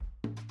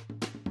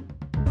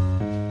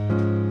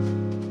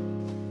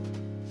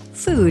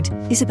Food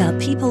is about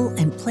people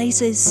and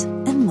places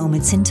and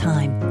moments in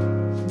time.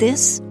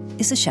 This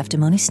is a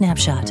Cheftimony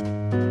Snapshot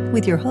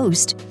with your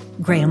host,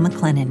 Graham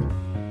McLennan.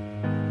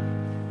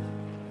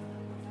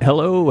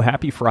 Hello,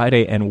 happy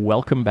Friday, and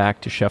welcome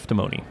back to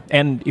Cheftimony.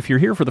 And if you're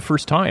here for the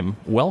first time,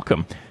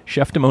 welcome.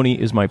 Cheftimony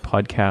is my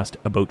podcast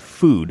about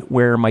food,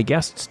 where my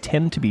guests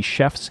tend to be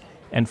chefs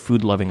and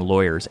food-loving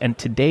lawyers. And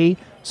today,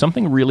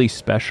 something really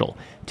special.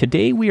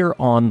 Today we are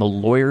on the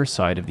lawyer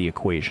side of the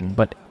equation,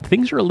 but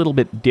things are a little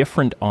bit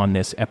different on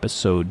this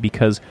episode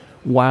because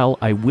while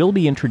I will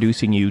be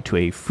introducing you to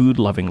a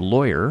food-loving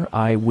lawyer,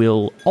 I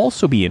will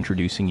also be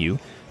introducing you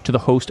to the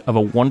host of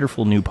a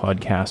wonderful new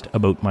podcast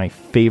about my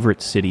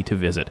favorite city to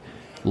visit,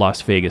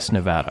 Las Vegas,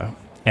 Nevada.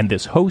 And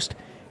this host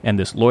and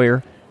this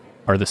lawyer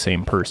are the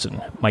same person.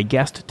 My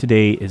guest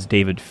today is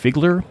David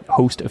Figler,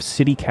 host of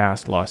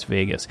CityCast Las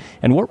Vegas.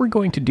 And what we're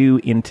going to do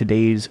in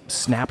today's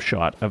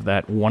snapshot of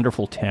that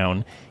wonderful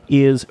town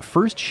is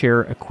first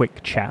share a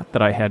quick chat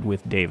that I had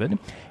with David,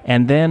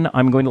 and then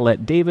I'm going to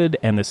let David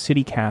and the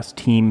CityCast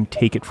team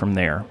take it from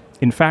there.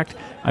 In fact,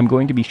 I'm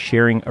going to be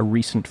sharing a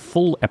recent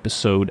full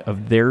episode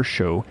of their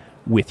show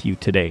with you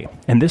today.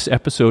 And this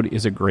episode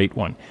is a great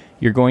one.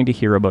 You're going to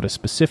hear about a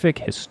specific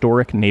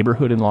historic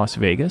neighborhood in Las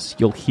Vegas.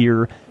 You'll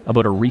hear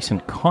about a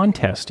recent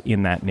contest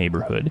in that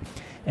neighborhood.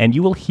 And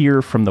you will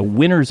hear from the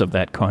winners of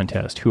that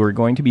contest who are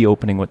going to be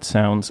opening what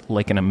sounds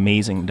like an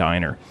amazing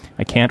diner.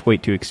 I can't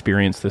wait to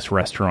experience this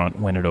restaurant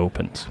when it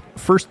opens.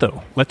 First,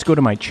 though, let's go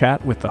to my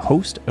chat with the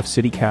host of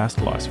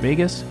CityCast Las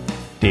Vegas,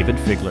 David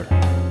Figler.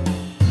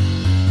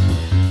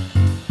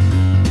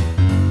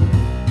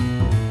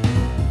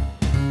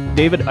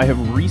 David, I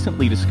have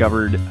recently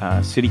discovered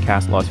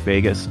CityCast Las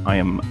Vegas. I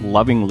am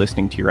loving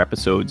listening to your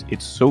episodes.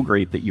 It's so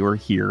great that you're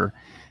here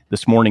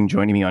this morning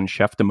joining me on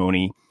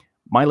Cheftimony.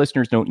 My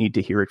listeners don't need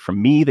to hear it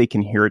from me. They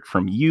can hear it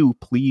from you.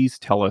 Please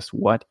tell us,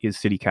 what is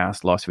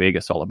CityCast Las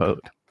Vegas all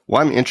about?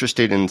 Well, I'm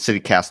interested in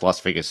CityCast Las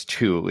Vegas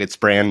too. It's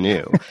brand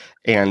new.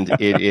 And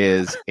it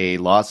is a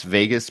Las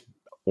Vegas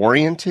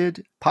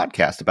oriented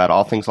podcast about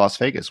all things Las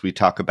Vegas. We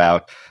talk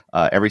about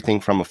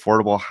everything from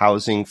affordable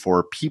housing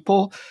for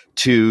people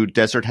to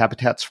desert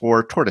habitats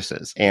for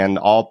tortoises and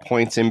all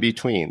points in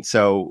between.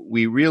 So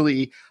we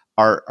really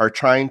are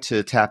trying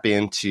to tap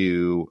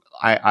into,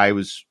 I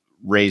was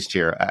raised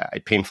here. I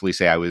painfully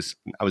say I was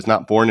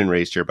not born and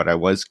raised here, but I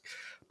was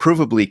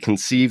provably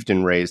conceived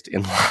and raised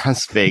in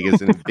Las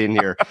Vegas and have been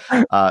here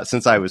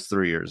since I was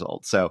 3 years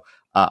old. So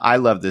I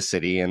love this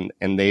city, and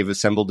they've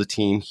assembled a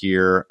team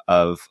here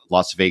of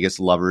Las Vegas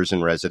lovers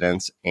and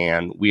residents,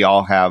 and we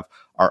all have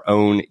our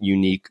own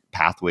unique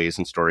pathways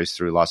and stories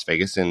through Las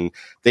Vegas, and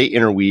they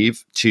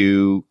interweave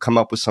to come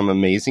up with some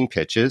amazing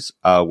pitches.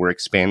 We're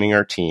expanding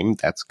our team.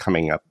 That's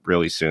coming up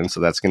really soon, so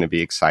that's going to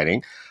be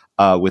exciting.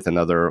 With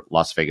another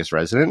Las Vegas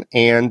resident,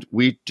 and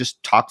we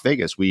just talk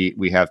Vegas.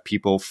 We have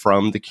people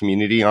from the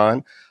community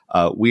on.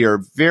 We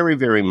are very,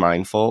 very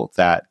mindful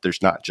that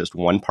there's not just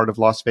one part of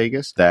Las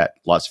Vegas, that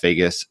Las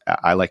Vegas,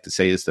 I like to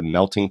say, is the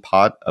melting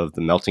pot of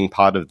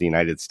the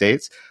United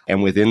States.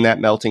 And within that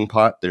melting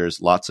pot,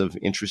 there's lots of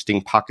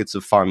interesting pockets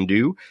of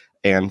fondue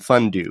and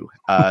fondue.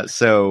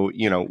 So,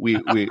 we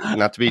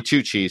not to be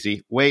too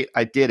cheesy. Wait,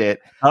 I did it.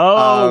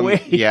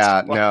 Wait.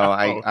 Yeah, wow. No,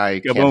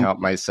 I can't help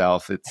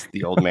myself. It's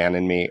the old man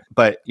in me.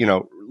 But,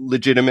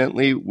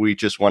 legitimately, we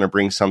just want to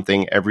bring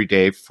something every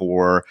day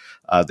for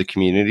the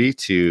community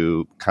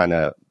to kind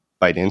of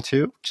bite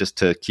into, just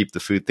to keep the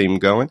food theme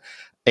going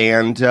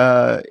and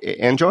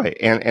enjoy.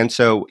 And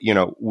so,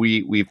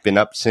 we've been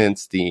up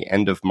since the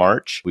end of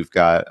March. We've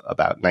got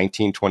about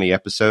 19, 20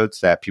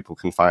 episodes that people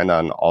can find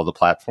on all the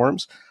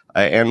platforms.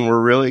 And we're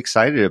really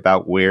excited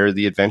about where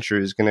the adventure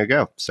is going to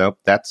go. So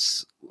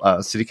that's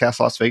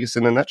CityCast Las Vegas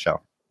in a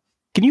nutshell.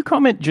 Can you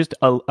comment just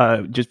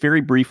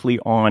very briefly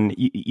on,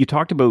 you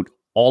talked about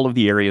all of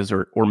the areas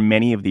or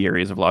many of the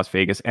areas of Las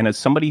Vegas. And as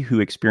somebody who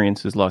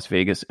experiences Las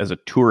Vegas as a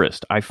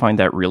tourist, I find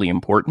that really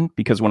important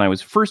because when I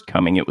was first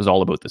coming, it was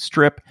all about the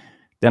Strip.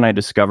 Then I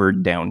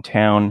discovered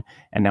downtown,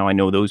 and now I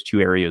know those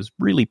two areas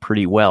really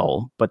pretty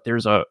well. But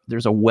there's a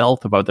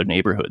wealth of other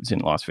neighborhoods in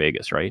Las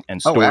Vegas, right? And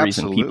stories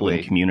and people in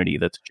the community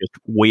that's just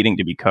waiting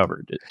to be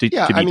covered, to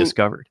be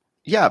discovered.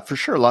 Yeah, for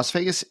sure. Las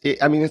Vegas,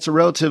 it's a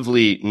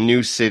relatively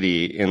new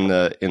city in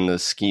the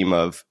scheme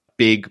of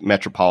big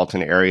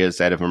metropolitan areas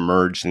that have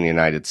emerged in the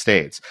United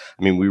States.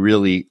 We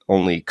really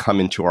only come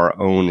into our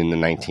own in the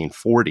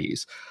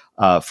 1940s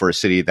for a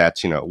city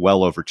that's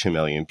well over 2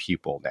 million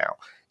people now.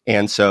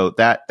 And so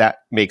that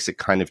makes it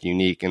kind of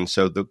unique. And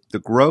so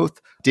the growth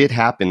did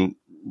happen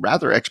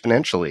rather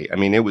exponentially.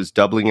 It was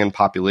doubling in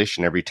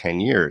population every 10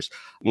 years.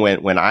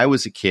 When I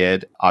was a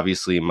kid,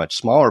 obviously a much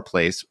smaller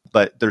place,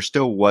 but there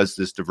still was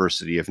this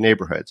diversity of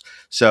neighborhoods.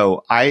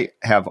 So I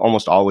have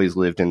almost always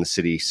lived in the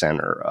city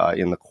center,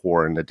 in the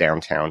core, in the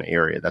downtown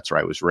area. That's where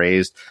I was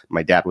raised.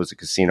 My dad was a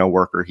casino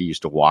worker. He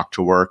used to walk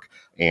to work,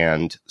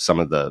 and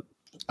some of the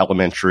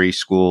elementary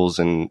schools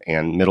and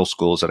middle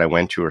schools that I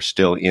went to are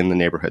still in the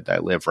neighborhood that I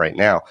live right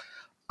now.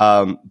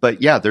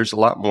 But yeah, there's a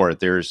lot more.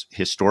 There's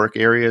historic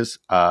areas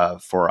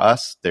for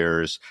us.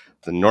 There's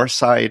the north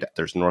side,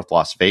 there's North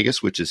Las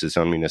Vegas, which is its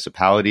own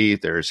municipality.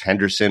 There's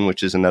Henderson,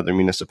 which is another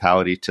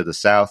municipality to the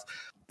south.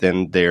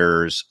 Then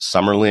there's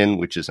Summerlin,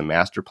 which is a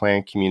master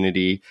plan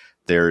community.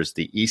 There's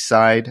the east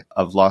side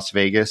of Las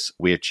Vegas,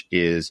 which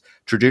is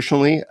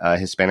traditionally a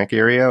Hispanic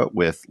area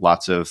with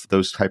lots of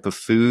those type of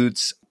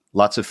foods,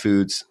 lots of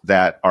foods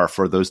that are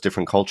for those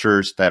different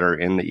cultures that are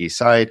in the east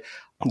side.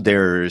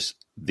 There's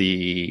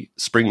the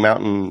Spring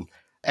Mountain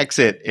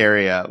exit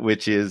area,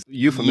 which is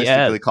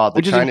euphemistically called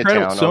the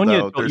Chinatown,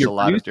 although there's a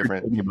lot of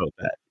different... Told me about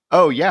that.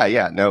 Oh,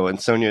 yeah. No,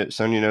 and Sonia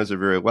knows it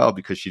very well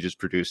because she just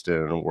produced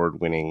an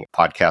award-winning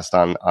podcast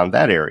on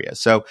that area.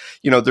 So,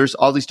 there's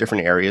all these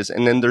different areas.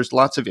 And then there's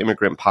lots of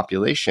immigrant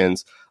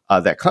populations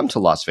that come to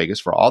Las Vegas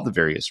for all the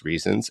various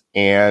reasons.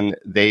 And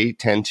they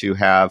tend to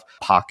have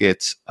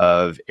pockets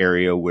of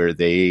area where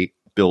they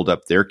build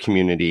up their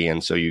community.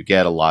 And so you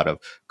get a lot of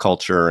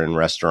culture and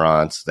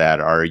restaurants that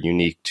are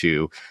unique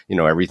to,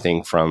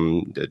 everything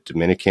from the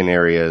Dominican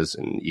areas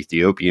and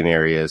Ethiopian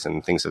areas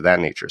and things of that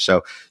nature.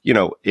 So,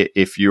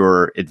 if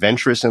you're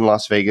adventurous in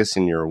Las Vegas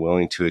and you're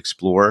willing to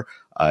explore,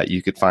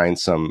 you could find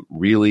some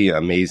really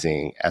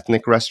amazing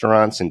ethnic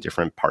restaurants in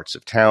different parts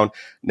of town.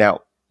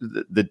 Now,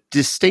 the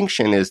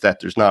distinction is that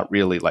there's not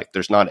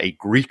a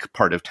Greek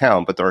part of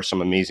town, but there are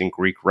some amazing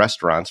Greek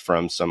restaurants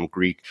from some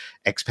Greek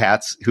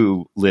expats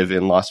who live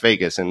in Las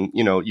Vegas. And,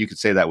 you could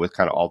say that with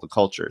kind of all the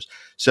cultures.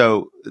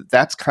 So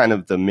that's kind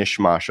of the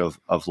mishmash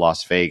of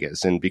Las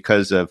Vegas. And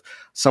because of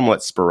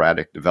somewhat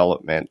sporadic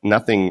development,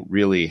 nothing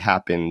really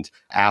happened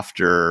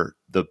after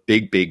the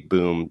big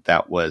boom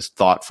that was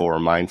thoughtful or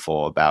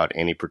mindful about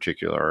any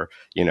particular,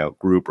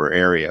 group or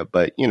area.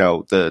 But,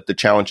 the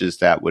challenges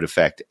that would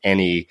affect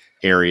any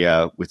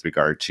area with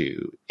regard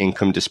to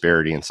income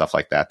disparity and stuff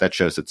like that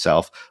shows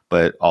itself,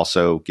 but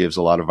also gives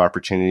a lot of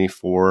opportunity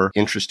for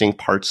interesting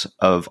parts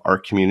of our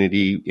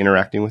community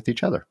interacting with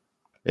each other.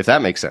 If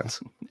that makes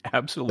sense.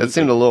 Absolutely. That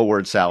seemed a little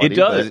word salad. It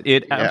does.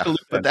 It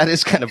absolutely. But that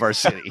is kind of our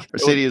city. Our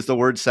city is the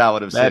word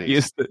salad of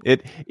cities.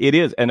 It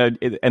is. And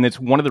it's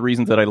one of the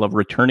reasons that I love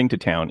returning to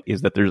town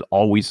is that there's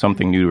always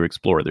something new to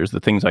explore. There's the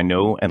things I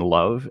know and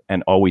love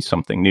and always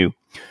something new.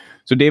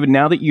 So, David,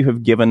 now that you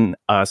have given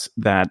us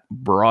that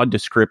broad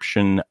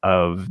description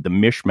of the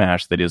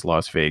mishmash that is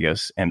Las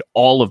Vegas and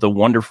all of the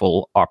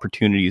wonderful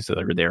opportunities that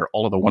are there,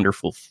 all of the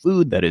wonderful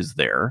food that is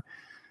there,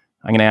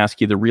 I'm going to ask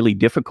you the really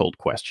difficult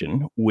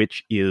question,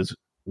 which is,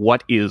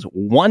 what is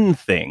one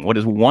thing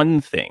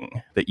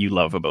that you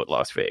love about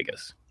Las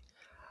Vegas?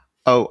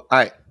 Oh,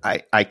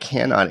 I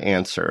cannot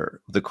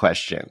answer the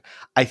question.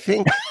 I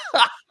think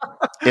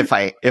if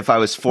I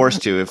was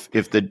forced to,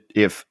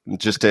 if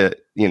just to,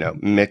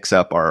 mix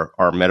up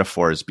our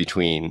metaphors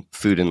between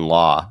food and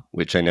law,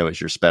 which I know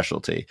is your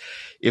specialty,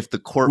 if the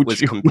court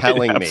was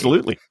compelling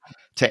me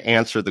to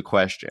answer the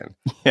question,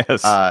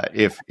 yes,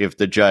 if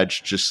the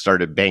judge just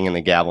started banging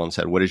the gavel and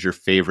said, "What is your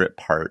favorite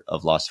part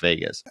of Las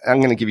Vegas?" I'm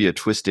going to give you a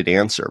twisted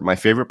answer. My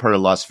favorite part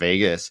of Las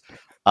Vegas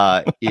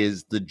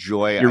is the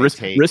joy You're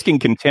take. Risking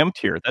contempt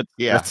here.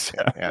 That's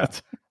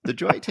the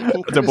joy I take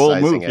in criticizing it's a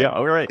bold move. it. Yeah,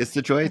 all right. It's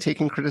the joy I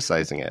take in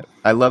criticizing it.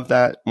 I love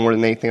that more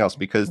than anything else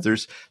because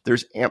there's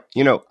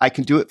I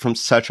can do it from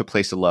such a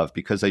place of love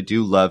because I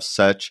do love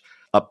such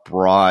a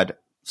broad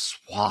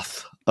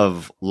swath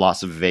of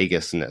Las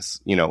Vegas-ness.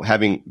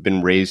 Having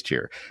been raised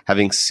here,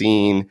 having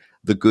seen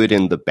the good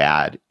and the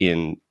bad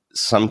in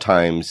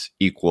sometimes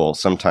equal,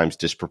 sometimes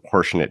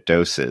disproportionate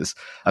doses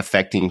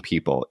affecting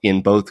people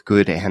in both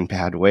good and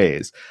bad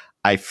ways.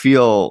 I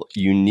feel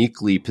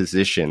uniquely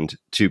positioned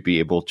to be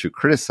able to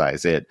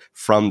criticize it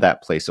from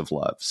that place of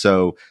love.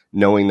 So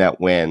knowing that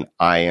when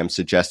I am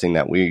suggesting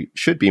that we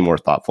should be more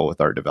thoughtful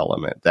with our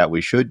development, that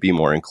we should be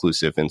more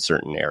inclusive in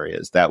certain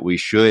areas, that we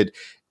should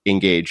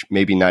engage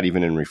maybe not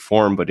even in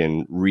reform, but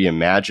in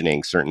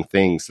reimagining certain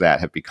things that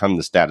have become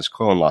the status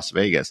quo in Las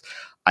Vegas,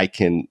 I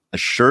can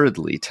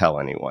assuredly tell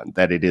anyone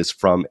that it is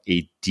from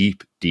a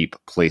deep, deep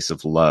place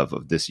of love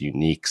of this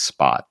unique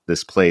spot,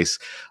 this place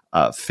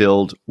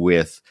filled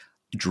with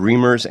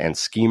dreamers and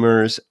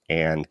schemers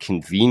and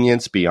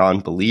convenience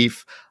beyond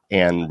belief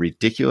and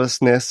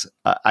ridiculousness.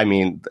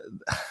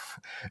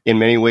 In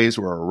many ways,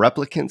 we're a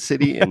replicant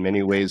city. In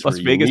many ways, we're a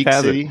unique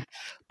city.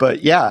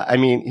 But yeah,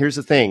 here's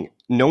the thing.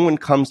 No one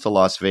comes to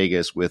Las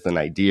Vegas with an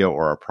idea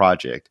or a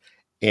project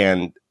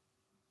and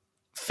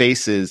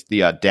faces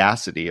the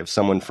audacity of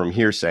someone from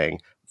here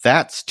saying,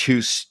 "That's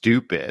too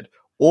stupid,"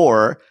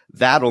 or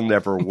 "That'll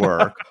never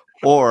work,"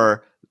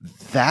 or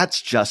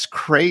 "That's just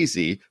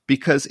crazy,"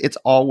 because it's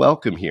all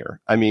welcome here.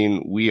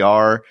 We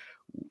are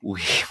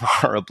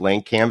a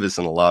blank canvas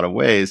in a lot of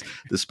ways,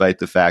 despite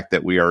the fact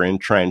that we are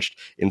entrenched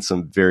in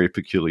some very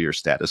peculiar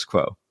status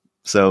quo.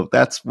 So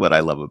that's what I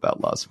love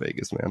about Las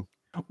Vegas, man.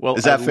 Well,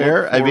 is that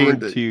fair?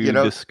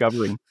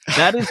 Discovering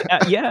that is,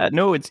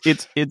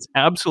 it's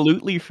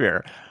absolutely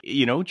fair.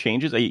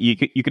 Changes.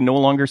 You can no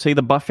longer say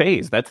the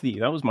buffets. That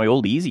was my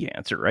old easy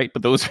answer, right?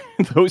 But those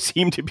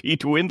seem to be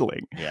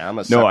dwindling. Yeah, I'm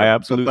a sucker. No, I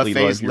absolutely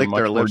love your much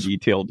more lips.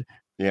 detailed.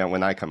 Yeah,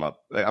 when I come up,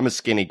 I'm a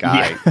skinny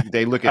guy. Yeah.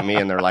 They look at me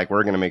and they're like,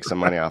 "We're going to make some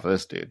money off of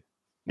this dude."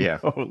 Yeah.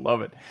 Oh,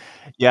 love it.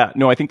 Yeah,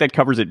 no, I think that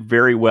covers it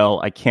very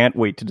well. I can't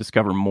wait to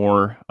discover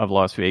more of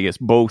Las Vegas,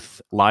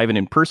 both live and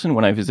in person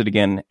when I visit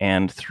again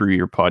and through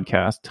your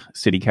podcast,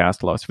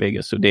 CityCast Las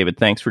Vegas. So, David,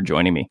 thanks for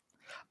joining me.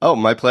 Oh,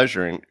 my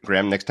pleasure. And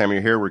Graham, next time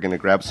you're here, we're going to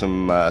grab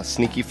some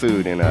sneaky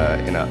food in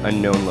an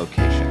unknown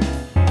location.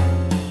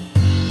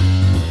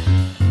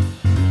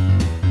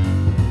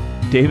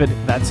 David,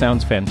 that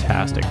sounds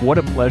fantastic. What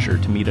a pleasure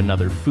to meet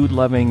another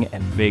food-loving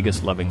and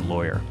Vegas-loving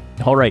lawyer.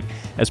 All right,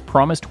 as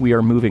promised, we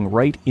are moving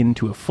right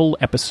into a full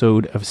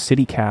episode of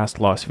CityCast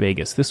Las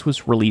Vegas. This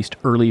was released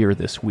earlier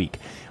this week.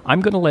 I'm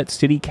going to let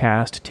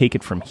CityCast take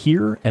it from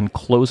here and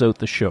close out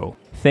the show.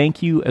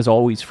 Thank you, as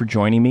always, for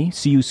joining me.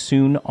 See you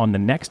soon on the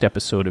next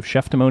episode of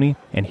Cheftimony.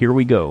 And here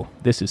we go.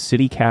 This is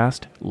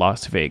CityCast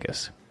Las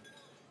Vegas.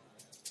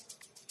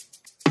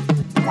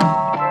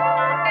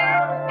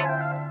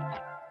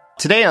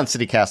 Today on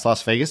CityCast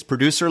Las Vegas,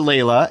 producer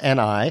Layla and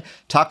I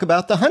talk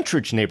about the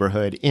Huntridge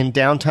neighborhood in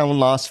downtown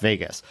Las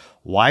Vegas,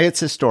 why it's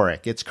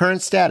historic, its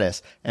current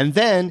status, and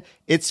then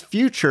its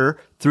future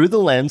through the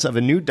lens of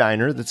a new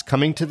diner that's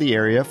coming to the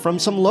area from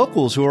some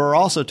locals who are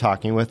also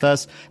talking with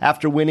us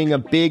after winning a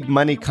big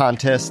money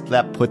contest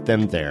that put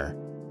them there.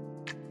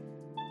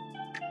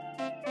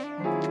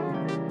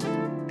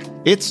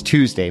 It's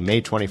Tuesday,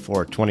 May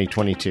 24,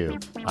 2022.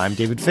 I'm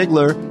David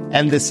Figler,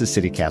 and this is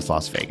CityCast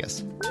Las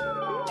Vegas.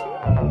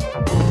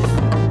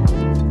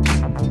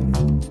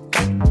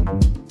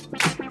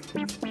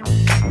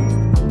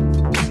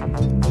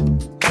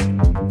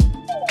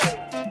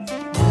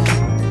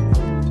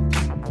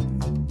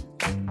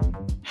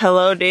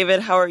 Hello,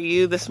 David. How are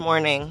you this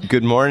morning?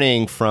 Good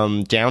morning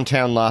from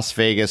downtown Las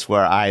Vegas,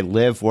 where I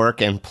live,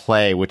 work, and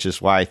play, which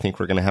is why I think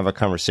we're going to have a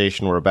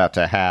conversation we're about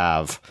to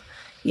have.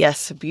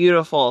 Yes,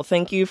 beautiful.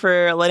 Thank you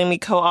for letting me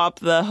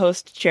co-opt the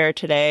host chair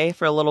today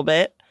for a little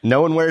bit.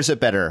 No one wears it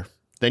better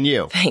than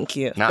you. Thank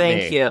you. Not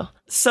Thank me. you.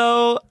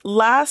 So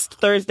last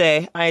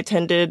Thursday, I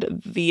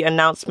attended the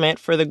announcement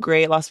for the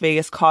Great Las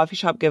Vegas Coffee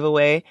Shop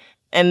giveaway.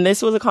 And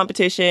this was a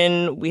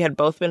competition we had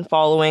both been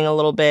following a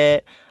little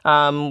bit.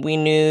 We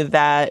knew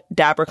that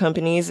Dapper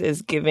Companies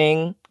is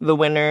giving the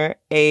winner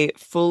a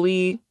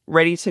fully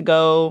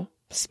ready-to-go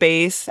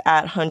space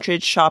at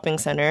Huntridge Shopping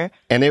Center.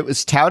 And it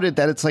was touted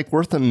that it's like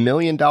worth $1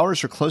 million or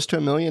close to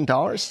 $1 million.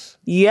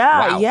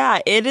 Yeah, Wow. yeah,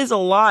 it is a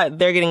lot.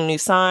 They're getting new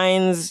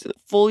signs,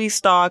 fully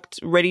stocked,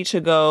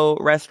 ready-to-go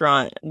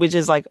restaurant, which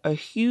is like a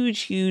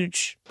huge,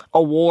 huge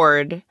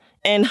award.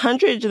 And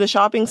Huntridge, the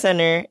shopping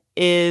center,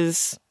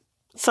 is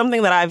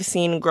something that I've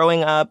seen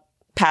growing up,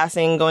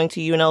 passing, going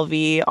to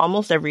UNLV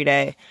almost every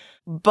day.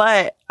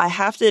 But I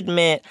have to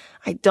admit,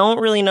 I don't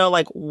really know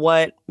like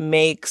what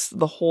makes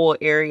the whole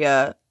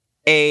area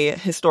a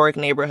historic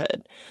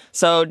neighborhood.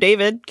 So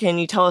David, can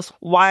you tell us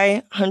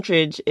why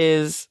Huntridge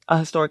is a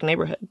historic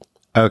neighborhood?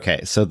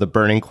 Okay, so the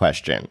burning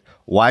question.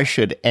 Why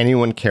should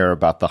anyone care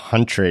about the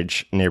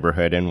Huntridge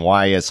neighborhood, and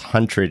why has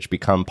Huntridge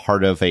become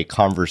part of a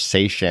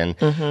conversation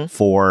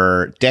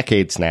for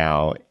decades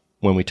now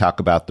when we talk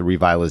about the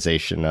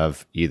revitalization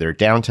of either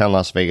downtown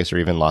Las Vegas or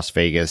even Las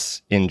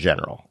Vegas in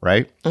general,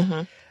 right?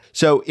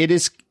 So it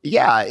is,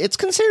 yeah, it's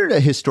considered a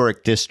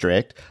historic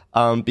district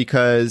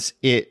because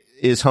it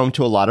is home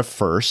to a lot of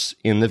firsts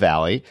in the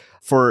valley.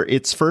 For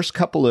its first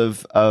couple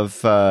of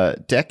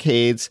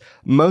decades,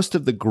 most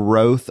of the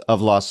growth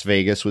of Las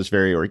Vegas was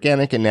very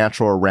organic and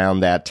natural around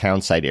that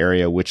townside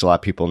area, which a lot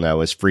of people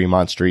know as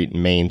Fremont Street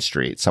and Main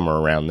Street, somewhere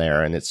around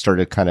there. And it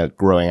started kind of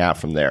growing out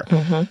from there.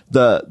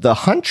 The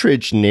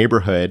Huntridge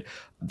neighborhood,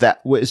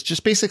 that was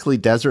just basically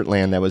desert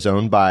land that was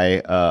owned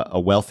by a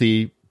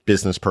wealthy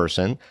business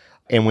person.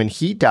 And when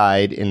he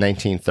died in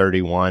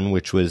 1931,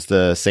 which was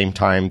the same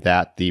time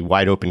that the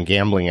Wide Open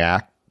Gambling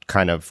Act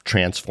kind of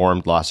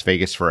transformed Las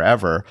Vegas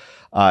forever,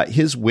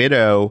 his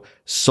widow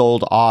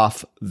sold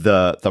off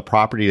the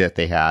property that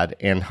they had,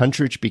 and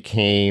Huntridge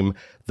became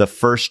the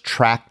first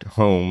tract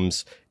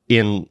homes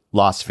in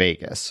Las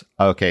Vegas.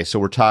 Okay, so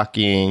we're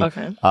talking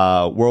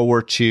World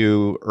War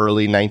II,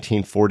 early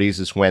 1940s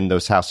is when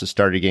those houses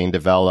started getting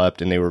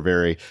developed, and they were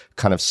very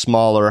kind of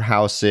smaller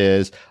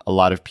houses. A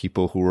lot of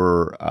people who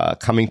were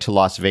coming to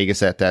Las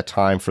Vegas at that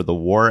time for the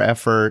war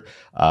effort.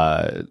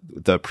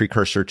 The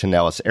precursor to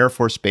Nellis Air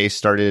Force Base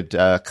started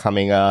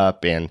coming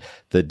up, and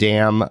the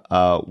dam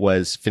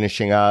was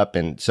finishing up.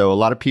 And so a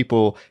lot of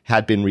people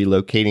had been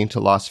relocating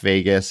to Las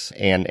Vegas.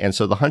 And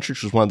so the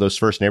Huntridge was one of those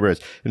first neighborhoods.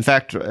 In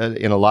fact,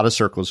 in a lot of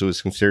circles, it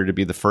was considered to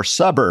be the first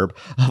suburb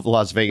of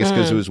Las Vegas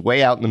because it was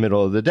way out in the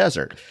middle of the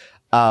desert.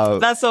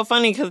 That's so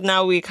funny because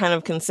now we kind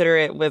of consider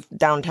it with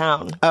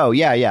downtown. Oh,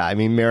 yeah, yeah. I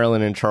mean,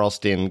 Maryland and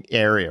Charleston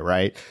area,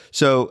 right?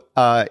 So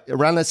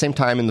around that same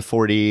time in the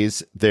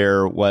 40s,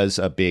 there was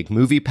a big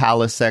movie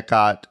palace that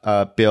got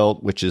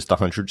built, which is the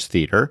Huntridge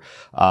Theater.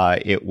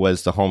 It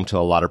was the home to a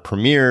lot of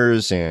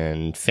premieres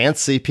and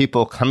fancy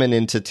people coming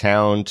into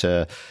town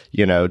to,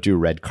 you know, do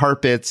red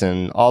carpets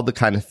and all the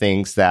kind of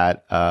things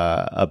that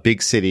a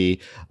big city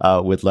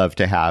would love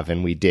to have.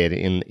 And we did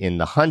in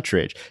the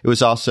Huntridge. It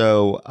was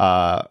also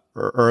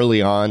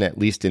early on, at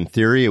least in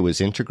theory, it was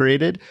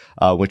integrated,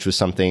 which was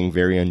something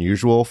very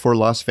unusual for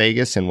Las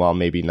Vegas. And while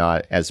maybe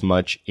not as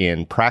much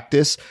in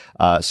practice,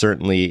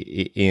 certainly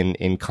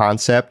in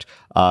concept,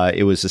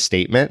 it was a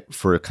statement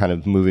for kind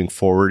of moving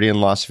forward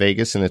in Las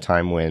Vegas in a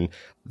time when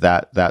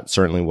that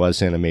certainly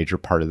wasn't a major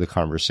part of the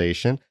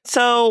conversation.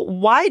 So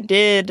why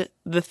did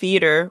the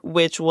theater,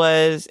 which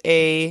was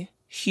a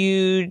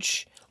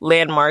huge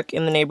landmark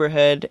in the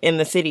neighborhood, in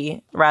the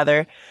city,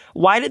 rather,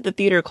 why did the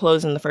theater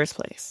close in the first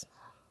place?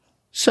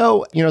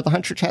 So, the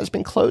Huntridge has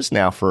been closed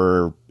now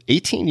for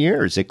 18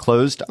 years. It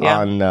closed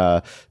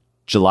on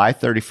July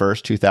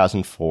 31st,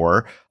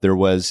 2004. There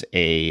was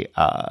a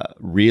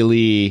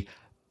really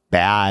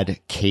bad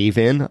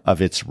cave-in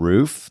of its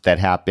roof that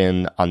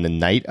happened on the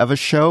night of a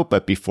show,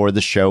 but before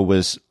the show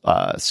was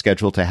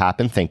scheduled to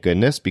happen, thank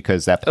goodness,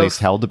 because that place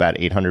held about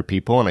 800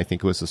 people, and I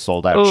think it was a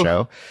sold-out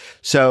show.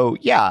 So,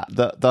 yeah,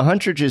 the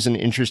Huntridge is an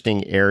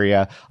interesting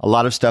area. A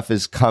lot of stuff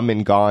has come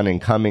and gone and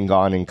come and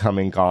gone and come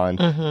and gone,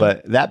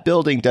 but that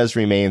building does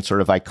remain sort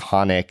of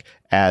iconic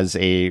as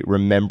a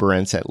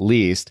remembrance, at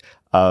least,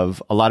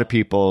 of a lot of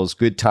people's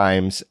good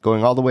times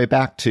going all the way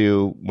back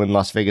to when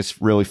Las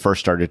Vegas really first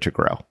started to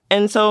grow.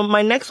 And so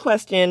my next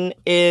question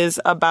is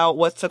about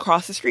what's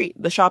across the street,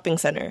 the shopping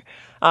center.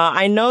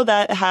 I know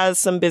that has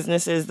some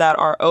businesses that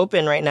are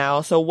open right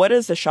now. So what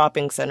does the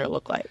shopping center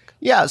look like?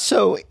 Yeah,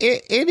 so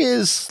it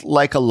is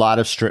like a lot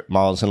of strip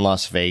malls in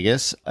Las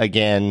Vegas.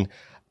 Again,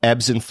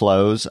 ebbs and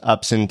flows,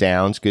 ups and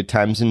downs, good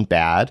times and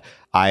bad.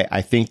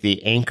 I think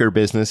the anchor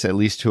business, at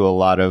least to a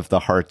lot of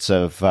the hearts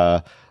of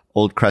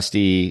old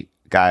crusty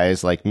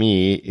guys like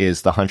me,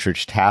 is the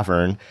Huntridge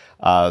Tavern,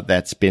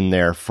 that's been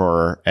there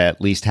for at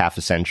least half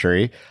a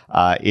century.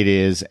 It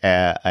is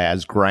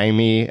as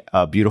grimy,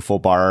 a beautiful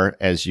bar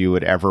as you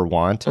would ever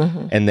want.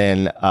 And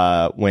then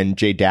when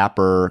Jay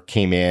Dapper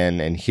came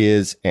in, and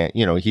he's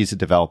a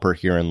developer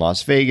here in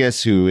Las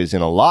Vegas who is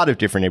in a lot of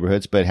different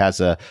neighborhoods, but has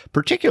a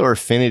particular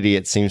affinity,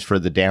 it seems, for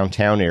the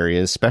downtown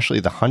areas, especially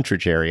the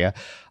Huntridge area.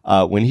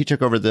 When he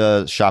took over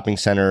the shopping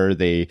center,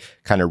 they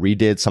kind of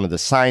redid some of the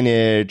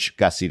signage,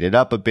 gussied it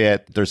up a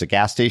bit. There's a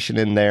gas station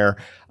in there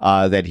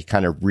that he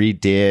kind of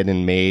redid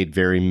and made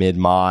very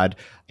mid-mod.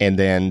 And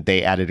then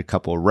they added a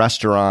couple of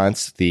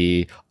restaurants,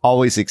 the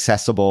always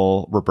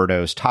accessible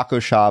Roberto's Taco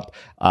Shop,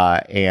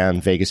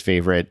 and Vegas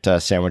favorite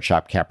sandwich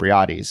shop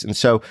Capriati's. And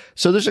so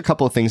there's a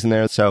couple of things in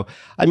there. So,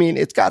 I mean,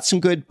 it's got some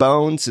good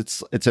bones.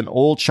 It's an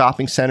old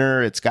shopping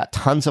center. It's got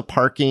tons of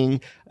parking.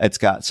 It's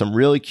got some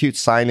really cute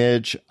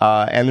signage.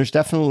 And there's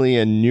definitely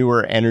a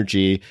newer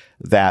energy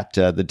that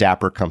the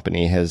Dapper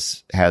Company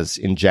has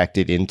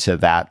injected into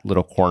that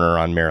little corner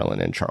on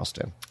Maryland and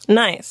Charleston.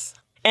 Nice.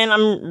 And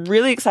I'm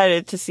really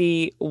excited to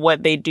see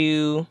what they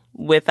do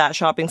with that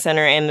shopping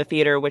center and the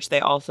theater, which they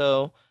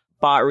also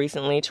bought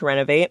recently to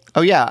renovate.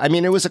 Oh, yeah. I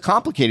mean, it was a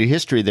complicated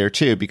history there,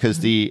 too, because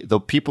the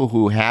people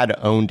who had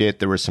owned it,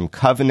 there were some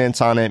covenants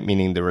on it,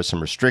 meaning there were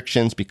some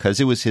restrictions because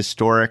it was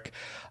historic.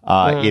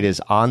 It is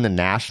on the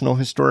National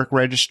Historic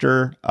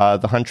Register,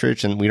 the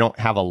Huntridge, and we don't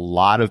have a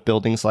lot of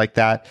buildings like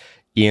that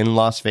in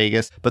Las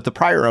Vegas. But the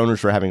prior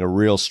owners were having a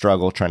real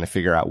struggle trying to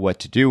figure out what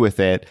to do with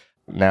it.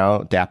 Now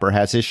Dapper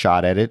has his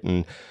shot at it,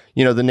 and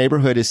the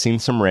neighborhood has seen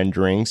some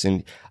renderings.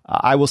 And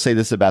I will say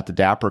this about the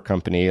Dapper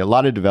Company: a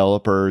lot of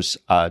developers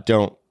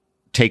don't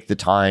take the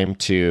time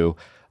to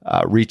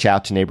reach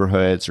out to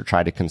neighborhoods or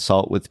try to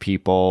consult with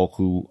people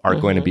who are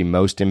going to be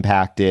most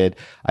impacted.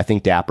 I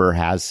think Dapper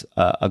has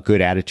a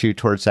good attitude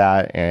towards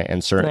that,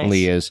 and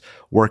certainly is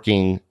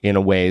working in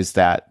a ways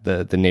that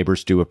the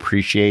neighbors do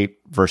appreciate,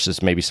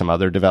 versus maybe some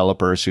other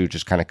developers who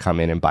just kind of come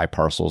in and buy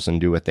parcels and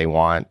do what they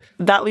want.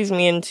 That leads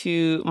me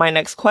into my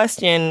next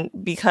question,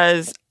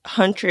 because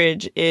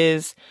Huntridge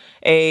is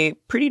a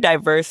pretty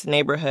diverse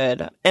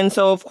neighborhood. And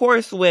so, of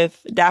course,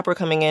 with Dapper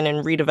coming in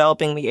and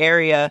redeveloping the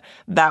area,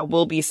 that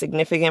will be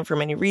significant for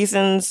many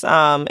reasons,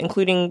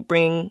 including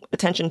bringing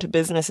attention to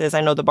businesses.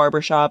 I know the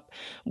barbershop,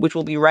 which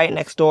will be right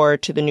next door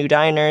to the new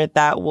diner,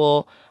 that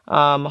will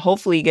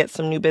hopefully get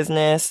some new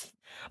business.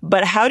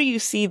 But how do you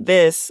see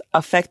this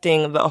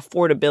affecting the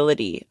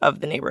affordability of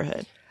the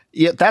neighborhood?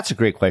 Yeah, that's a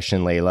great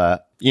question,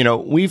 Layla.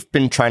 We've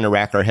been trying to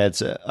rack our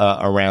heads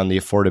around the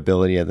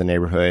affordability of the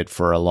neighborhood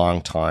for a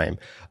long time.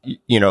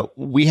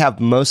 We have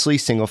mostly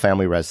single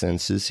family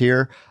residences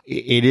here.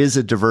 It is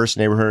a diverse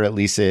neighborhood. At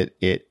least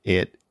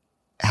it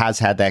has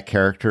had that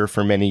character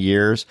for many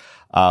years.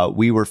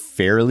 We were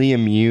fairly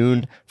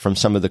immune from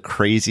some of the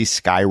crazy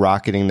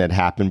skyrocketing that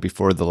happened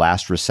before the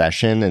last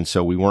recession. And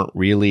so we weren't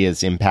really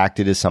as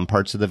impacted as some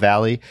parts of the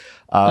valley.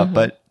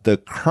 But the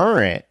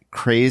current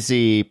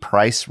crazy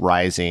price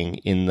rising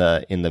in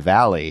the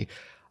valley,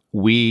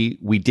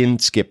 we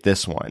didn't skip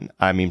this one.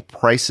 I mean,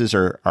 prices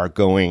are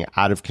going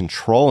out of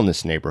control in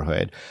this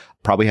neighborhood.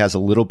 Probably has a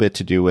little bit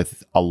to do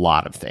with a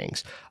lot of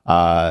things.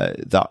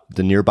 The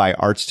nearby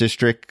arts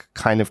district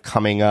kind of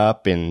coming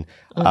up and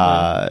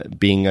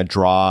being a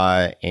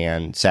draw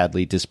and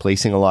sadly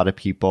displacing a lot of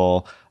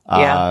people.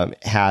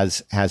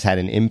 has had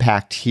an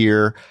impact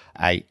here.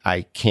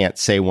 I can't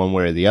say one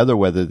way or the other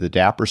whether the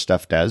Dapper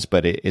stuff does,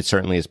 but it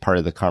certainly is part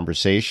of the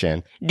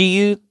conversation. Do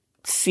you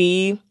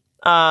see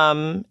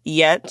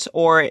yet,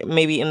 or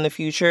maybe in the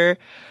future,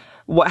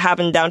 what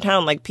happened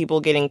downtown, like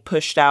people getting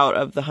pushed out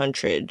of the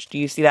Huntridge? Do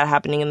you see that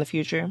happening in the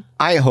future?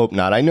 I hope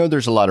not. I know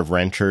there's a lot of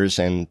renters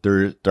and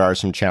there are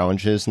some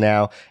challenges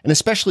now. And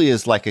especially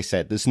as, like I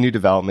said, this new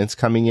development's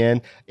coming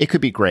in, it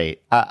could be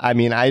great.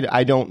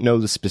 I don't know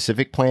the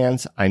specific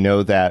plans. I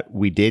know that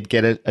we did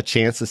get a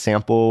chance to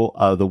sample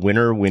the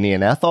winner, Winnie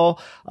and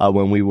Ethel,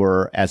 when we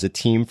were as a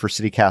team for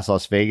CityCast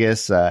Las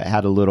Vegas,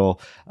 had a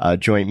little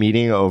joint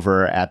meeting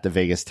over at the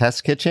Vegas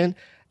Test Kitchen.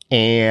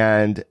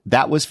 And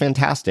that was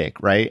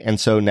fantastic, right? And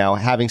so now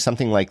having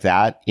something like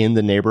that in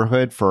the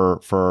neighborhood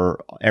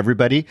for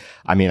everybody,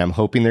 I mean, I'm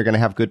hoping they're going to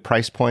have good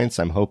price points.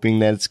 I'm hoping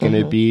that it's going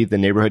to be the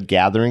neighborhood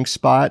gathering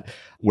spot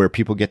where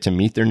people get to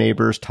meet their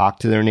neighbors, talk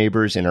to their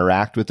neighbors,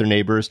 interact with their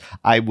neighbors.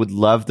 I would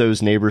love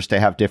those neighbors to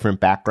have different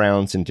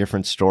backgrounds and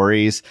different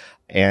stories.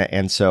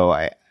 And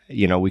so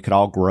we could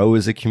all grow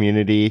as a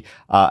community.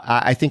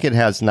 I think it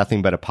has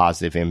nothing but a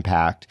positive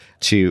impact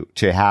to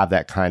have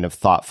that kind of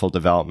thoughtful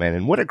development.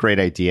 And what a great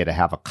idea to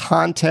have a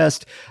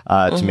contest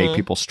to make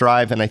people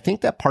strive. And I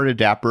think that part of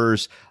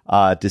Dapper's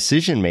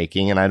decision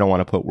making, and I don't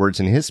want to put words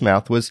in his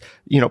mouth, was,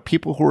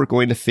 people who are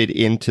going to fit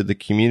into the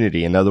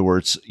community. In other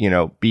words,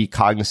 be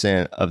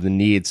cognizant of the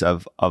needs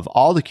of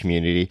all the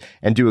community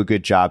and do a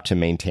good job to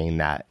maintain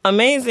that.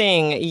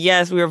 Amazing.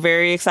 Yes, we were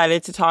very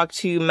excited to talk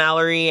to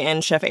Mallory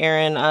and Chef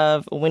Aaron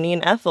of Winnie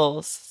and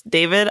Ethel's.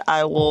 David,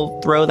 I will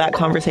throw that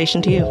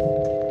conversation to you.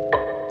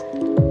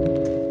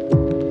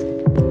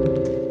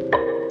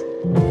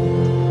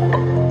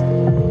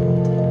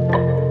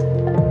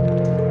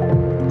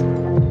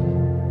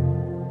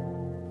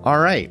 All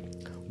right.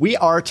 We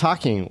are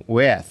talking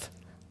with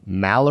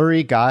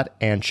Mallory Gott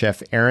and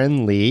Chef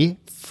Aaron Lee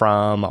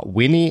from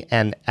Winnie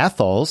and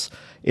Ethel's.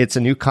 It's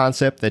a new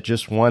concept that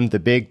just won the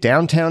big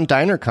Downtown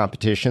Diner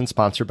competition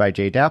sponsored by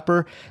J.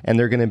 Dapper, and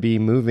they're going to be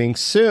moving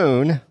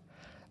soon,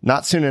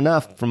 not soon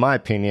enough, from my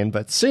opinion,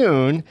 but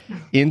soon,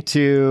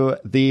 into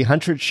the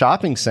Huntridge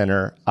Shopping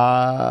Center.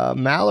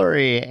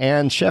 Mallory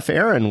and Chef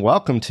Aaron,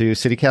 welcome to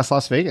CityCast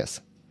Las Vegas.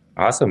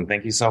 Awesome.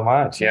 Thank you so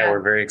much. Yeah, we're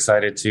very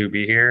excited to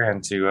be here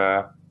and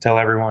to tell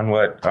everyone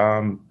what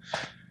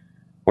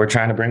we're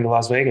trying to bring to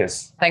Las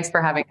Vegas. Thanks for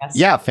having us.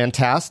 Yeah,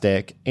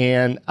 fantastic.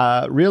 And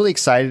really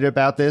excited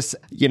about this.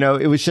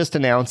 It was just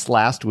announced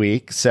last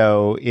week,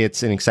 so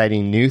it's an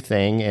exciting new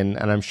thing. And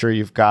I'm sure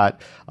you've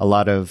got a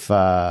lot of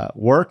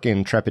work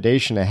and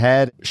trepidation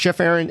ahead.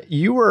 Chef Aaron,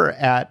 you were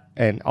at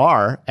and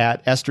are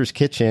at Esther's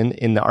Kitchen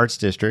in the Arts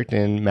District.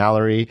 And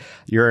Mallory,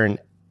 you're an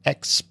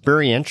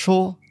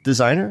experiential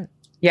designer?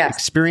 Yes.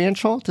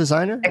 Experiential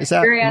designer? Am I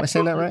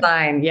saying that right?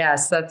 Design.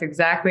 Yes, that's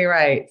exactly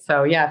right.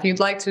 So yeah, if you'd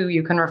like to,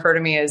 you can refer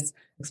to me as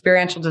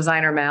experiential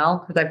designer Mal,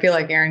 because I feel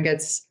like Aaron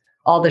gets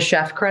all the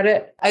chef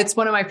credit. It's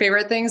one of my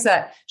favorite things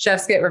that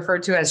chefs get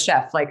referred to as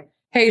chef. Like,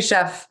 hey,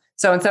 chef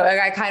so-and-so.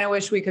 I kind of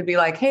wish we could be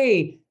like,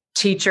 hey,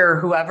 teacher,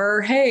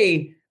 whoever.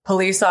 Hey,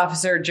 police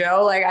officer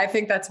Joe. Like, I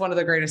think that's one of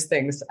the greatest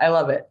things. I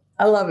love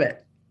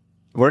it.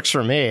 Works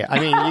for me. I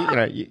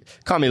mean, you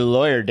call me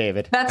lawyer,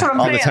 David. That's what I'm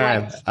all saying. The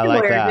time. Like, I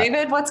like lawyer, that.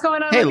 David, what's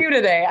going on with you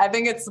today? I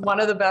think it's one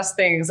of the best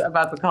things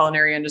about the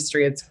culinary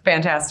industry. It's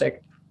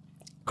fantastic.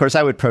 Of course,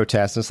 I would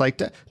protest. It's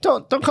like,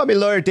 don't call me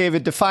lawyer,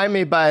 David. Define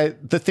me by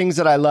the things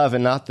that I love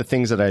and not the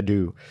things that I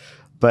do.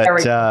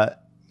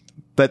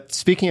 But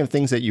speaking of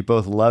things that you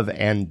both love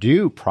and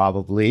do,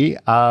 probably,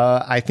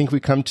 I think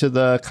we come to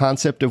the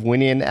concept of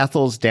Winnie and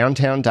Ethel's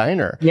Downtown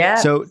Diner. Yeah.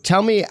 So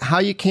tell me how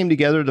you came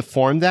together to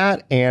form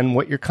that and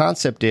what your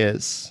concept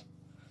is.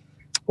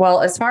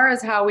 Well, as far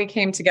as how we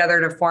came together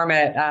to form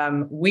it,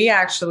 we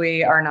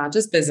actually are not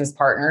just business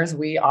partners.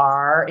 We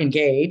are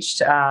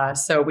engaged.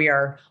 So we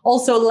are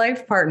also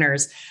life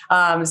partners.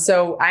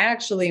 So I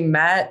actually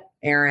met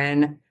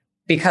Aaron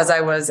because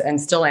I was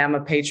and still am a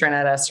patron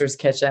at Esther's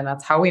Kitchen.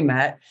 That's how we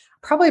met.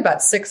 Probably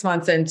about 6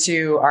 months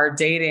into our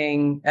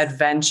dating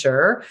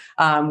adventure,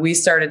 we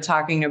started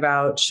talking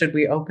about, should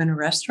we open a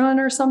restaurant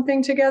or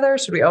something together?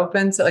 Should we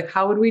open? So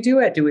how would we do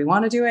it? Do we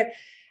want to do it?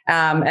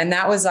 And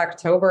that was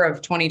October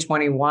of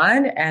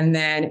 2021. And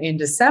then in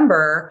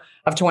December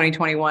of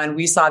 2021,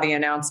 we saw the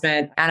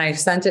announcement and I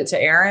sent it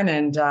to Aaron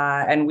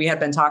and we had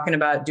been talking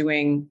about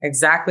doing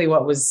exactly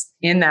what was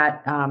in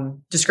that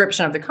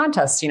description of the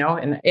contest,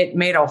 and it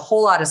made a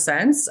whole lot of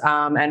sense.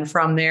 And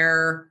from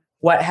there,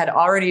 what had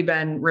already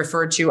been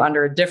referred to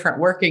under a different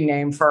working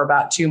name for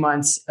about 2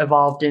 months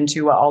evolved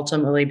into what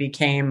ultimately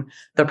became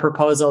the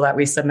proposal that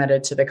we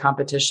submitted to the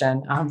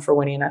competition for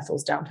Winnie and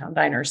Ethel's Downtown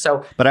Diner.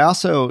 But I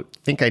also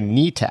think I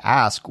need to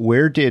ask,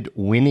 where did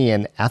Winnie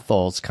and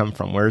Ethel's come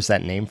from? Where's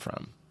that name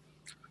from?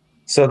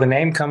 So the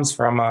name comes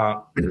from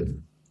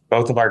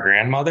both of our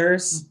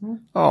grandmothers. Mm-hmm.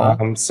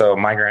 Oh. So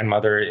my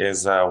grandmother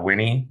is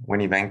Winnie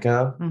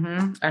Venko.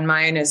 Mm-hmm. And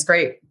mine is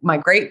my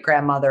great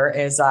grandmother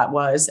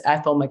was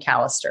Ethel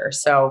McAllister.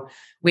 So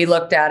we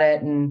looked at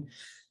it and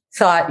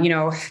thought,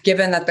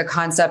 given that the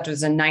concept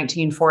was a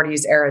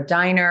 1940s era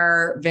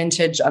diner,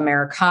 vintage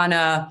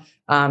Americana,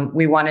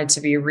 we wanted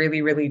to be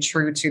really, really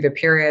true to the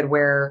period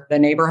where the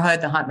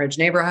neighborhood, the Hunt Ridge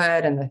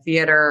neighborhood and the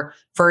theater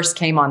first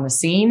came on the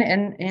scene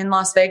in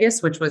Las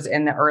Vegas, which was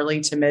in the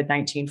early to mid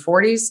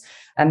 1940s.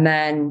 And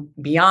then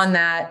beyond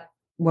that,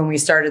 when we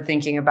started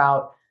thinking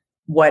about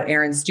what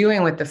Erin's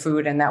doing with the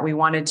food and that we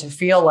wanted to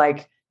feel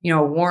like,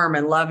 warm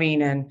and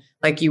loving and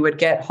like you would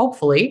get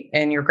hopefully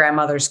in your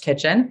grandmother's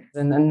kitchen.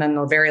 And then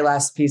the very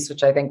last piece,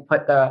 which I think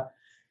put the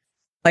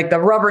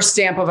rubber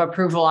stamp of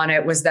approval on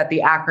it, was that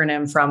the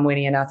acronym from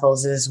Winnie and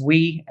Ethel's is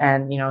we,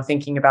 and,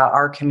 thinking about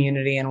our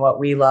community and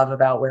what we love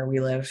about where we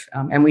live.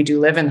 And we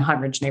do live in the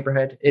Hunt Ridge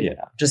neighborhood. It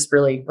just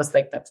really was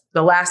like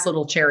the last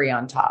little cherry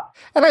on top.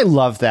 And I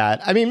love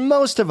that. I mean,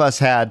 most of us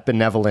had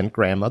benevolent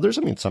grandmothers.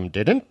 I mean, some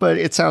didn't, but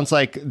it sounds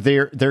like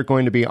they're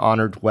going to be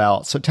honored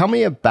well. So tell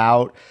me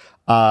about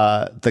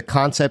the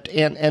concept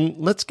and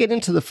let's get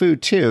into the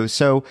food too.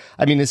 So,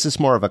 I mean, is this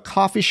more of a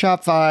coffee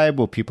shop vibe?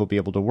 Will people be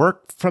able to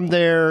work from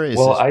there?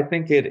 I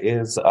think it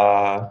is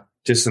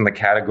just in the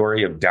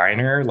category of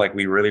diner. Like,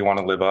 we really want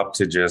to live up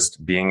to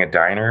just being a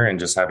diner and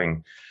just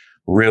having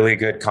really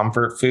good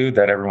comfort food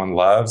that everyone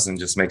loves and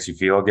just makes you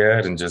feel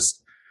good, and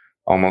just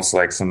almost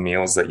like some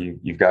meals that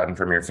you've gotten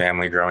from your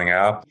family growing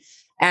up.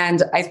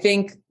 And I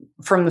think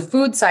from the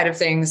food side of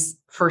things,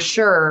 for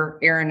sure,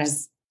 Erin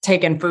has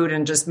taken food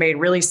and just made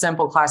really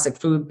simple classic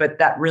food, but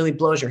that really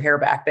blows your hair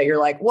back, that you're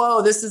like,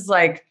 whoa, this is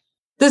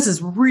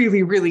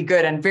really, really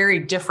good and very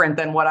different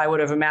than what I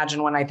would have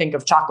imagined when I think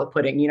of chocolate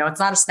pudding.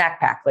 It's not a snack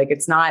pack. Like,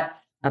 it's not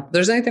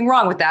there's anything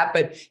wrong with that,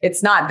 but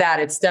it's not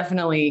that. It's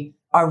definitely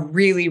a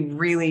really,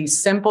 really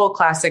simple,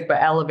 classic,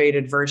 but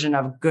elevated version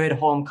of good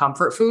home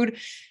comfort food.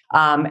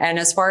 And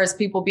as far as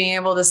people being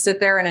able to sit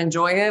there and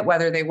enjoy it,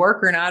 whether they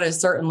work or not, is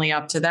certainly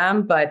up to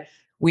them. But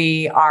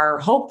we are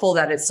hopeful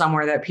that it's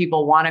somewhere that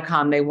people want to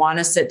come. They want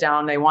to sit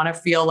down. They want to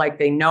feel like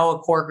they know a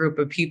core group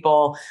of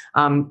people.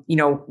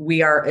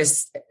 We are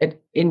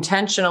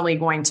intentionally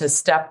going to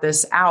step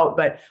this out,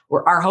 but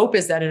our hope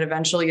is that it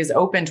eventually is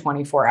open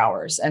 24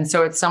 hours. And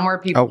so it's somewhere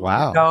people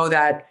go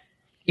that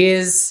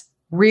is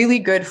really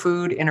good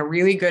food in a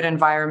really good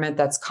environment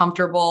that's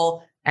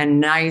comfortable and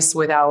nice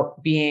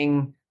without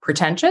being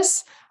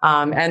pretentious.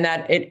 And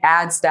that it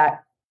adds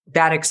that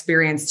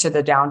experience to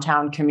the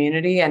downtown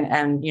community.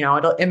 And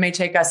it may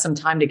take us some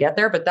time to get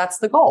there, but that's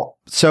the goal.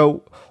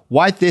 So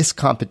why this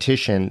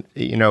competition,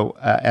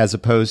 as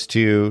opposed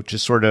to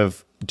just sort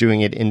of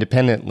doing it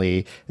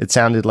independently? It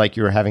sounded like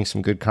you were having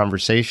some good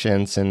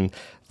conversations and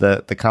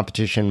the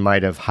competition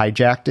might have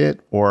hijacked it,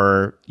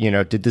 or,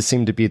 did this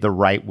seem to be the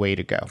right way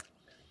to go?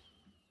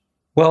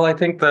 Well, I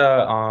think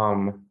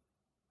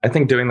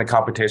doing the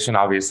competition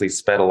obviously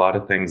sped a lot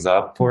of things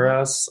up for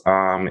us.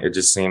 It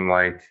just seemed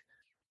like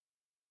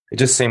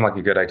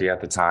a good idea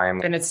at the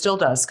time. And it still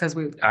does, because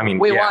we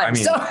won.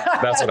 So.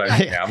 That's what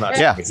I'm not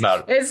saying. It's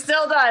not. It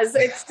still does.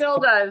 It still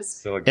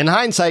does. In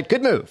hindsight,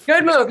 good move.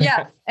 Good move.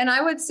 Yeah. And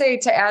I would say,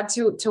 to add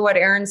to what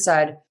Erin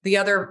said, the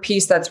other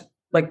piece that's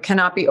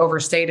cannot be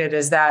overstated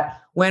is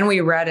that when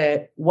we read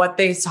it, what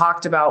they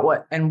talked about,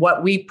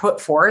 what we put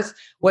forth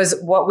was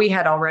what we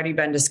had already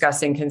been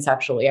discussing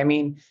conceptually. I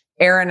mean,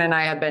 Erin and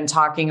I had been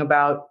talking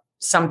about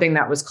something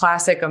that was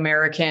classic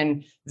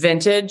American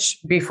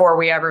vintage before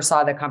we ever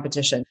saw the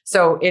competition.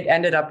 So it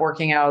ended up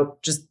working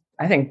out just,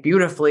 I think,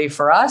 beautifully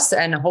for us,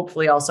 and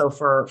hopefully also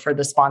for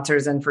the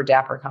sponsors and for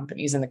Dapper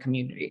companies in the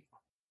community.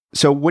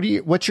 So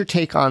what's your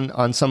take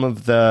on some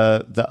of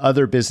the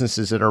other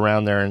businesses that are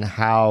around there and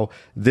how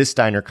this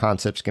diner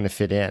concept's going to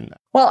fit in?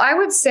 Well, I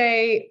would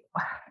say,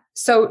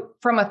 so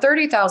from a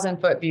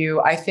 30,000 foot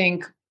view, I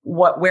think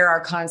where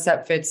our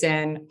concept fits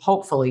in,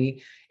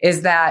 hopefully,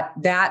 is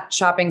that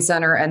shopping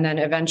center and then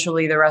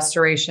eventually the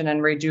restoration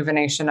and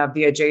rejuvenation of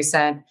the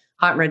adjacent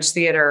Hunt Ridge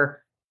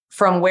Theater,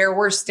 from where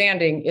we're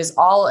standing, it's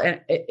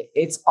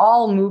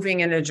all moving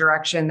in a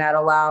direction that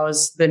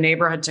allows the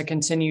neighborhood to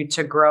continue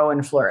to grow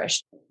and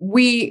flourish.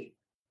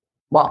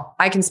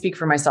 I can speak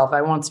for myself.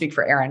 I won't speak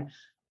for Erin.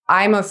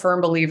 I'm a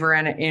firm believer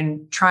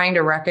in trying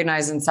to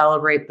recognize and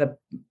celebrate the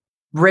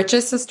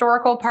richest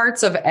historical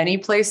parts of any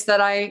place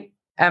that I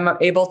am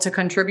able to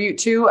contribute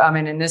to.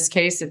 And in this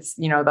case, it's,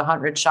 the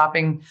Hunt Ridge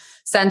Shopping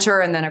Center,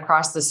 and then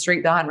across the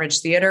street, the Hunt Ridge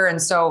Theater.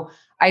 And so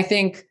I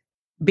think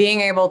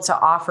being able to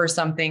offer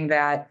something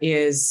that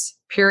is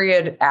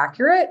period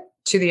accurate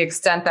to the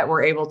extent that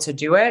we're able to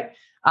do it,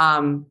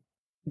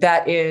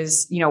 that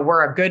is,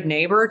 we're a good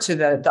neighbor to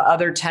the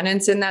other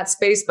tenants in that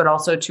space, but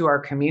also to our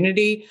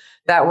community,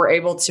 that we're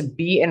able to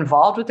be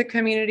involved with the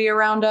community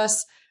around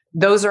us.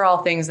 Those are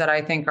all things that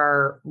I think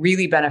are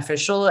really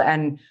beneficial,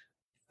 and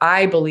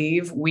I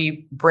believe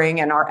we bring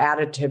and are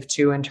additive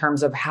to in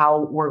terms of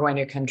how we're going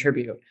to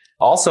contribute.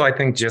 Also, I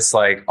think just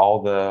like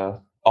all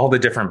the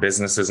different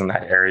businesses in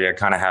that area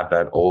kind of have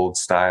that old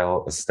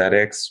style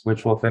aesthetics,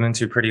 which will fit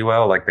into pretty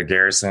well. Like the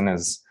Garrison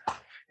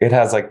it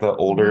has like the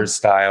older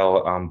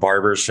style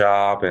barber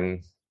shop,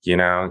 and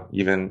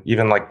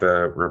even like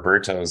the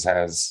Roberto's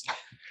has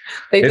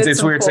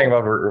It's weird saying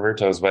about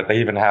Roberto's, but they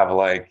even have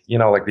like,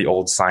 like the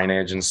old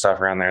signage and stuff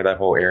around there, that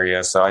whole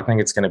area. So I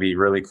think it's going to be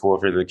really cool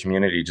for the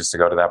community just to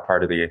go to that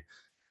part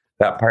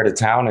of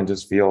town and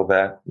just feel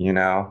that,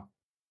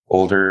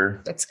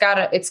 older. It's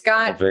got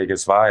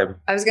Vegas vibe.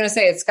 I was going to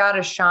say it's got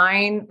to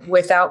shine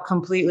without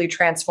completely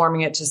transforming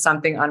it to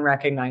something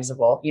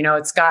unrecognizable.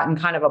 It's gotten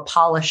kind of a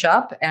polish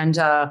up and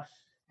a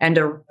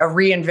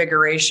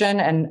reinvigoration,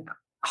 and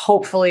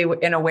hopefully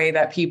in a way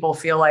that people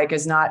feel like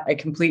is not a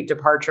complete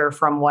departure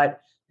from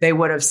what they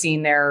would have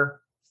seen there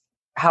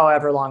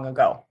however long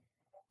ago.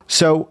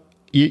 So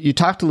you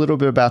talked a little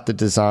bit about the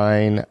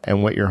design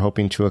and what you're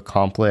hoping to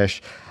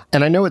accomplish.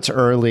 And I know it's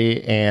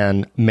early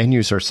and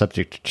menus are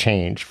subject to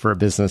change for a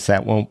business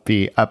that won't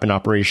be up and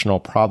operational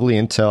probably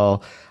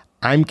until,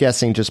 I'm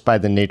guessing just by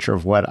the nature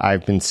of what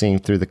I've been seeing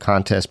through the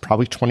contest,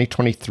 probably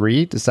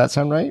 2023. Does that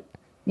sound right?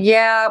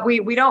 Yeah,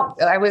 we don't,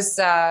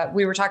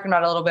 we were talking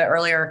about it a little bit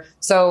earlier.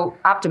 So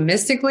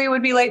optimistically it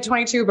would be late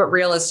 22, but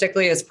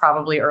realistically it's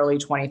probably early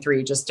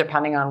 23, just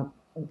depending on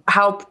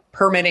how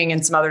permitting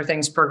and some other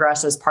things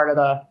progress as part of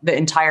the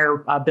entire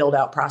build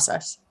out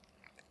process.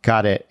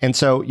 Got it. And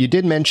so you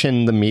did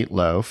mention the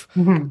meatloaf,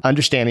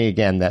 understanding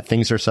again that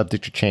things are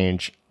subject to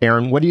change.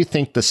 Erin, what do you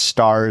think the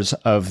stars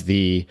of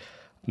the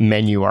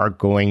menu are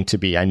going to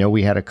be? I know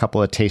we had a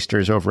couple of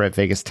tasters over at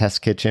Vegas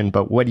Test Kitchen,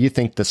 but what do you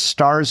think the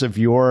stars of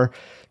your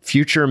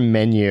future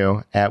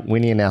menu at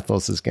Winnie and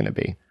Ethel's is going to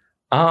be?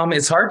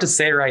 It's hard to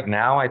say right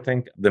now. I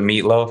think the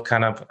meatloaf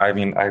I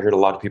heard a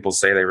lot of people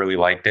say they really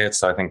liked it.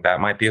 So I think that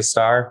might be a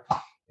star.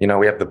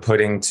 We have the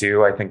pudding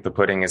too. I think the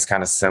pudding is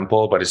kind of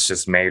simple, but it's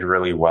just made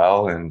really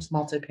well. And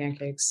malted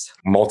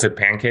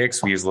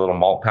pancakes. We use a little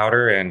malt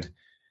powder and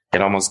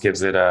it almost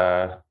gives it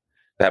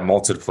that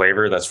malted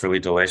flavor that's really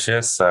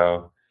delicious.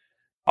 So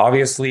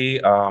obviously,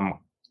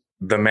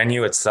 the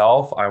menu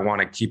itself, I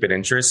want to keep it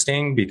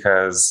interesting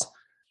because,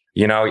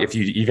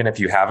 if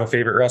you have a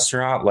favorite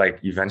restaurant, like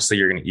eventually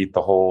you're going to eat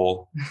the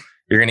whole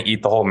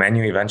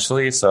menu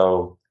eventually.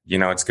 So,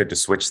 it's good to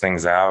switch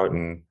things out.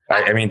 And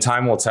I mean,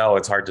 time will tell.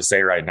 It's hard to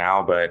say right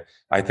now, but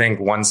I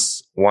think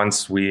once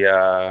we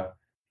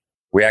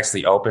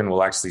actually open,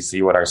 we'll actually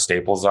see what our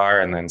staples are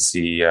and then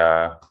see,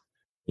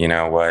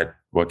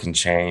 what can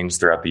change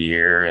throughout the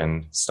year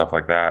and stuff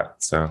like that.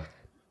 So,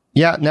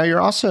 yeah. Now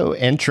you're also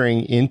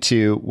entering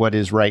into what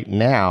is right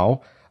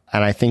now,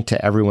 and I think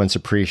to everyone's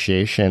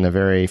appreciation, a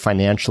very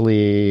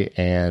financially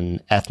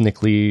and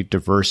ethnically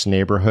diverse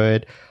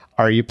neighborhood.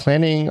 Are you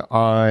planning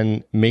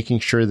on making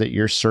sure that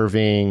you're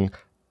serving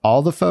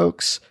all the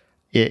folks?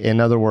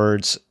 In other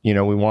words, we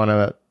want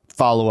to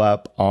follow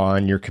up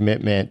on your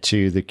commitment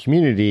to the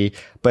community,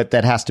 but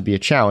that has to be a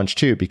challenge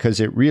too, because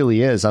it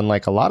really is,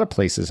 unlike a lot of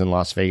places in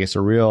Las Vegas,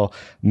 a real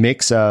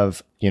mix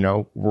of,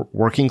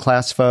 working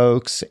class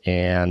folks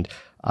and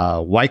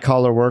white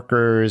collar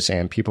workers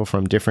and people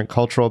from different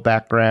cultural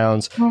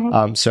backgrounds.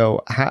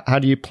 So how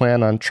do you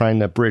plan on trying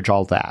to bridge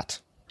all that?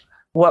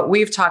 What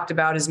we've talked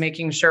about is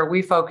making sure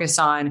we focus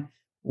on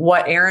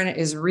what Erin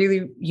is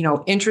really,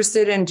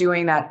 interested in,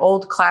 doing that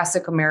old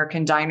classic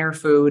American diner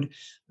food,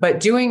 but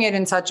doing it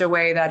in such a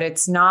way that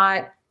it's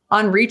not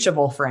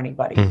unreachable for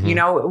anybody.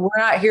 We're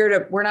not here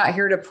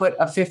to put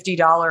a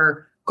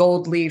 $50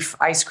 gold leaf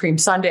ice cream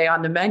sundae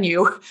on the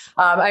menu.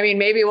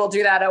 Maybe we'll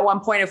do that at one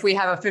point if we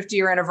have a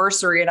 50-year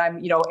anniversary and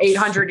I'm,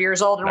 800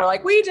 years old and we're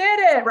like, we did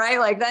it, right?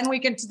 Like then we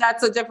can,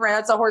 that's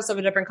a horse of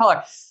a different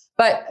color.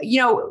 But,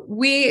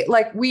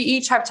 we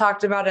each have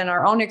talked about in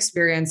our own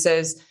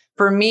experiences.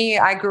 For me,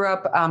 I grew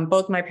up,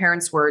 both my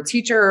parents were a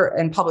teacher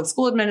and public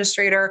school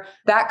administrator.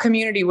 That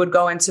community would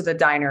go into the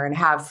diner and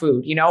have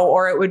food,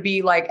 or it would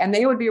be and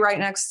they would be right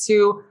next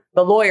to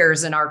the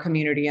lawyers in our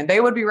community and they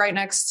would be right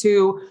next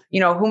to,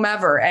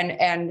 whomever.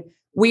 And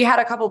we had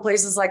a couple of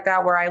places like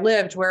that where I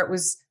lived where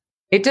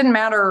it didn't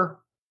matter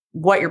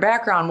what your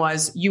background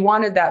was, you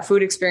wanted that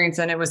food experience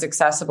and it was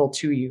accessible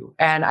to you.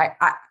 And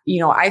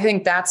I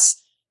think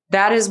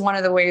that is one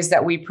of the ways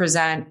that we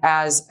present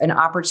as an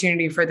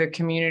opportunity for the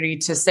community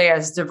to stay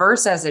as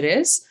diverse as it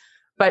is,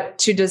 but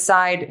to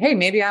decide, hey,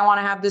 maybe I want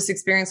to have this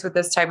experience with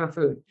this type of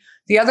food.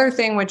 The other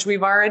thing, which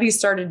we've already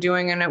started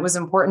doing, and it was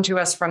important to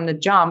us from the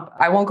jump,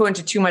 I won't go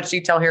into too much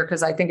detail here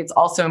because I think it's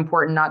also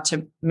important not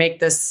to make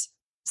this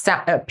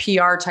a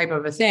PR type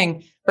of a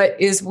thing, but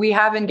is we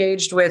have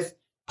engaged with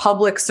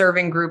public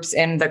serving groups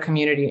in the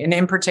community, and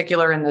in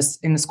particular in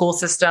the school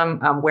system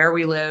where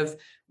we live.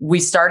 We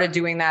started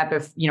doing that,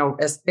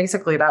 as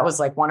basically that was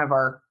like one of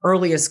our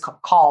earliest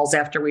calls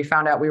after we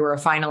found out we were a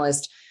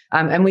finalist.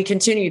 And we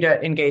continue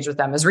to engage with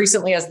them as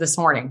recently as this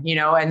morning,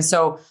 and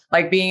so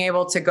being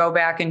able to go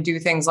back and do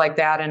things like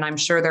that. And I'm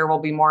sure there will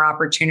be more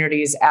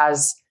opportunities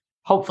as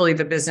hopefully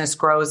the business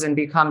grows and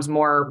becomes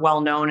more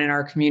well-known in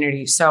our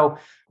community. So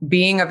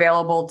being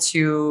available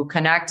to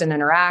connect and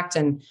interact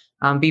and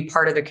be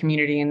part of the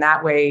community in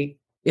that way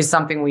is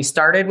something we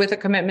started with a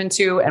commitment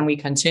to, and we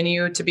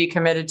continue to be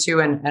committed to.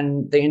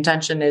 And the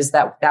intention is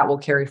that will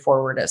carry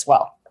forward as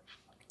well.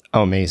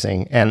 Oh,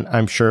 amazing. And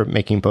I'm sure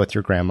making both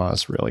your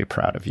grandmas really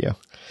proud of you.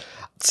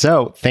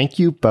 So thank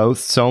you both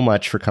so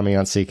much for coming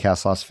on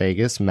CityCast Las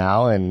Vegas,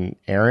 Mal and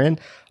Aaron.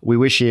 We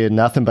wish you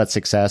nothing but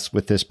success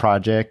with this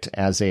project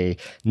as a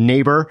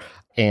neighbor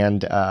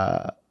and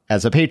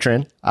as a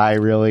patron. I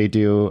really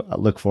do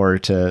look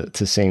forward to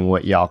seeing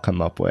what y'all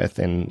come up with,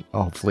 and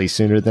hopefully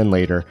sooner than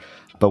later.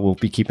 But we'll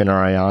be keeping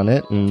our eye on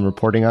it and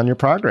reporting on your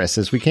progress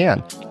as we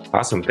can.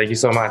 Awesome. Thank you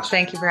so much.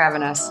 Thank you for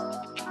having us.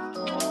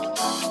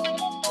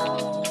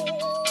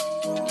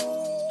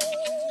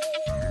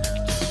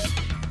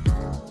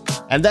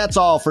 And that's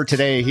all for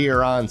today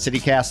here on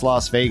CityCast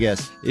Las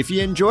Vegas. If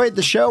you enjoyed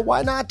the show,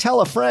 why not tell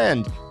a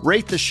friend?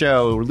 Rate the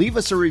show, leave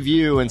us a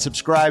review, and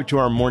subscribe to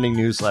our morning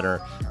newsletter.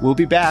 We'll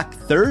be back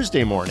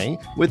Thursday morning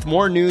with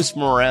more news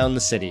from around the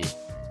city.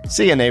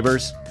 See ya,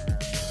 neighbors.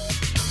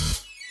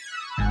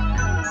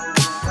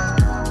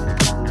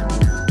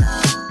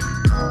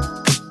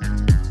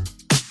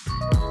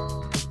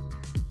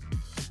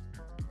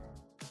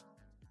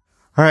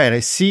 All right, I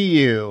see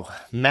you,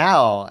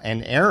 Mal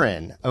and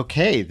Aaron.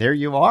 Okay, there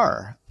you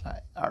are.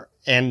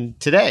 And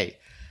today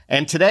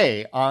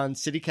on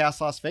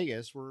CityCast Las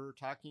Vegas, we're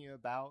talking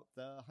about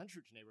the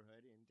Huntridge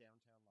neighborhood in